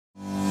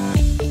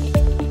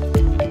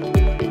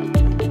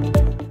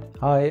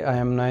Hi, I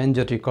am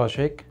Nayanjyoti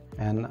Kaushik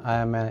and I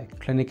am a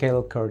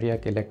clinical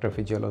cardiac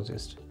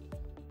electrophysiologist.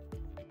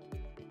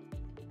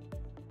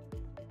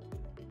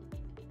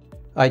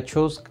 I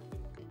chose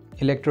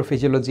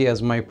electrophysiology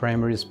as my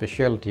primary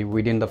specialty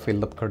within the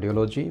field of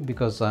cardiology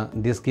because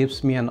this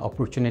gives me an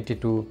opportunity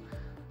to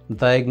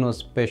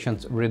diagnose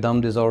patients'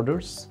 rhythm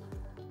disorders.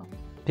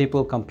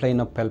 People complain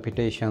of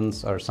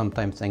palpitations or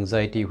sometimes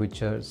anxiety,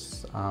 which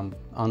is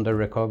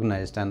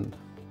under-recognized,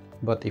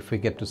 but if we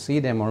get to see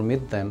them or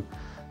meet them,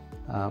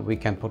 we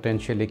can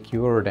potentially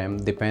cure them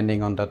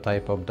depending on the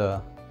type of the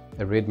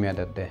arrhythmia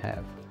that they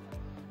have.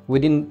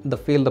 Within the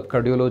field of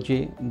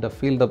cardiology, the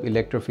field of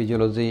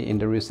electrophysiology in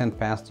the recent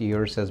past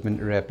years has been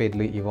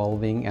rapidly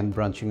evolving and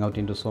branching out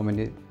into so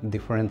many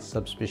different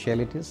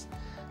subspecialties.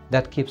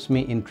 That keeps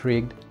me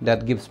intrigued,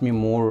 that gives me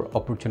more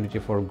opportunity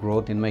for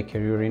growth in my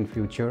career in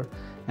future,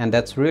 and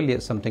that's really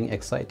something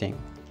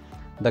exciting.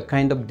 The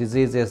kind of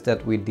diseases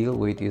that we deal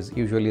with is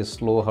usually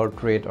slow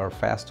heart rate or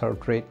fast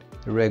heart rate,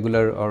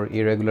 regular or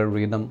irregular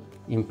rhythm,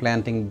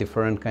 implanting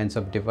different kinds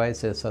of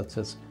devices such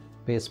as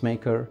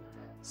pacemaker,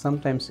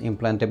 sometimes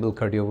implantable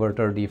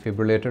cardioverter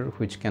defibrillator,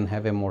 which can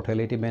have a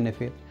mortality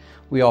benefit.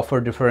 We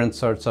offer different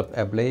sorts of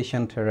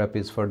ablation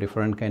therapies for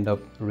different kind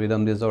of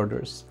rhythm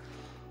disorders.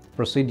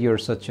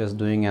 Procedures such as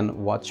doing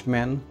an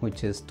Watchman,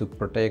 which is to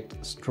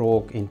protect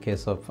stroke in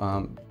case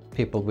of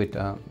people with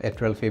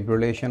atrial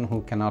fibrillation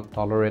who cannot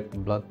tolerate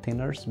blood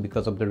thinners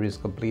because of the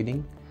risk of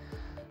bleeding.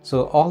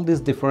 So all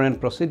these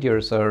different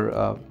procedures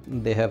are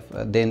they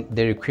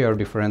require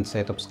different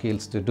set of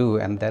skills to do,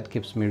 and that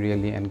keeps me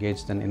really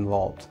engaged and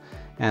involved,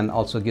 and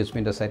also gives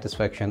me the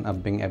satisfaction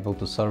of being able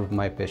to serve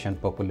my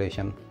patient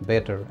population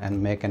better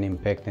and make an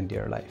impact in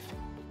their life.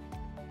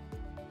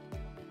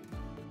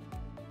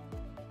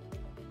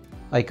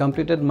 I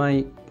completed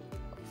my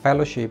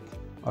fellowship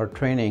or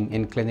training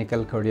in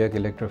clinical cardiac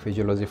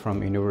electrophysiology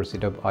from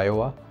University of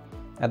Iowa.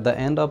 At the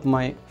end of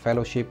my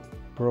fellowship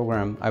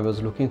program, I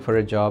was looking for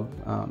a job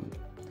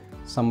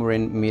somewhere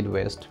in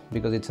Midwest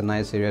because it's a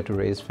nice area to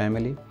raise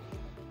family.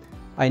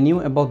 I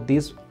knew about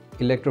this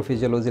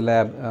electrophysiology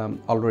lab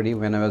already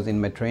when I was in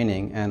my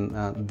training,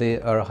 and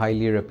they are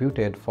highly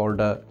reputed for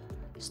the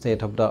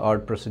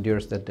state-of-the-art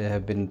procedures that they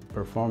have been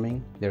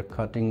performing, their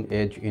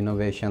cutting-edge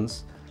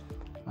innovations,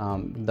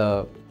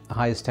 the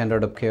high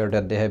standard of care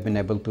that they have been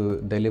able to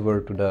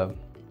deliver to the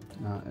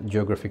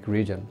geographic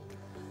region.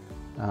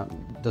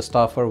 The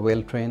staff are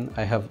well trained.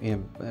 I have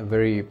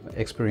very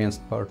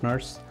experienced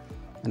partners,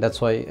 and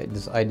that's why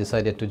I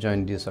decided to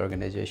join this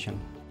organization.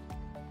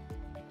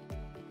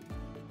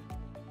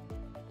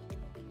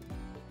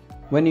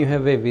 When you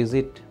have a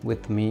visit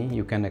with me,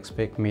 you can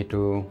expect me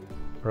to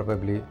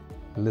probably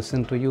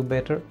listen to you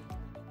better,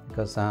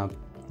 because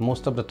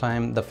most of the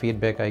time the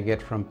feedback I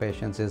get from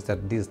patients is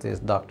that these days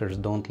doctors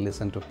don't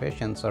listen to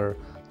patients or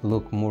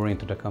look more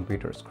into the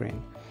computer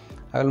screen.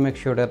 I will make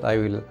sure that I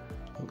will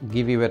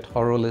give you a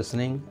thorough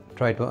listening,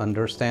 try to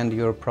understand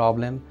your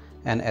problem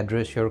and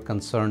address your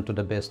concern to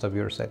the best of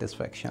your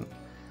satisfaction.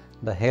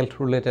 The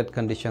health-related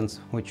conditions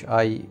which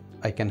I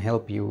can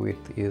help you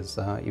with is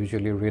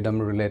usually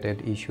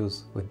rhythm-related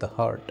issues with the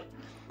heart.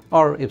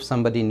 Or if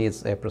somebody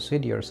needs a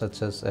procedure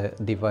such as a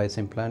device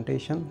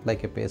implantation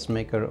like a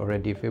pacemaker or a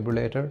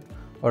defibrillator,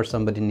 or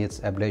somebody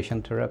needs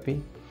ablation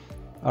therapy,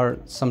 or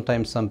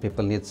sometimes some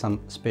people need some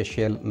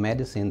special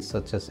medicines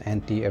such as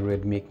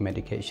anti-arrhythmic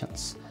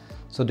medications.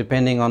 So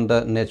depending on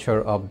the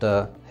nature of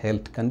the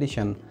health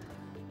condition,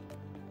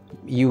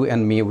 you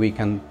and me, we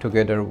can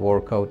together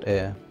work out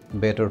a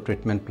better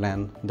treatment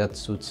plan that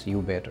suits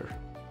you better.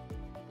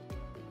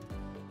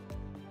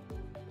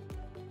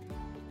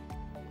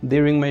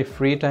 During my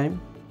free time,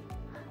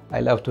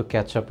 I love to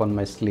catch up on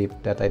my sleep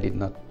that I did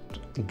not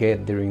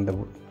get during the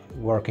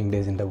working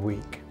days in the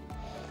week.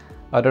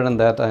 Other than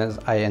that,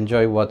 I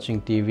enjoy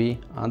watching TV.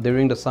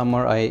 During the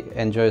summer, I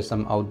enjoy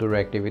some outdoor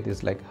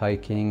activities like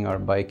hiking or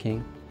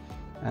biking.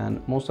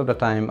 And most of the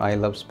time, I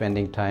love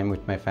spending time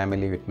with my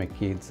family, with my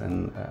kids,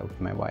 and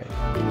with my wife.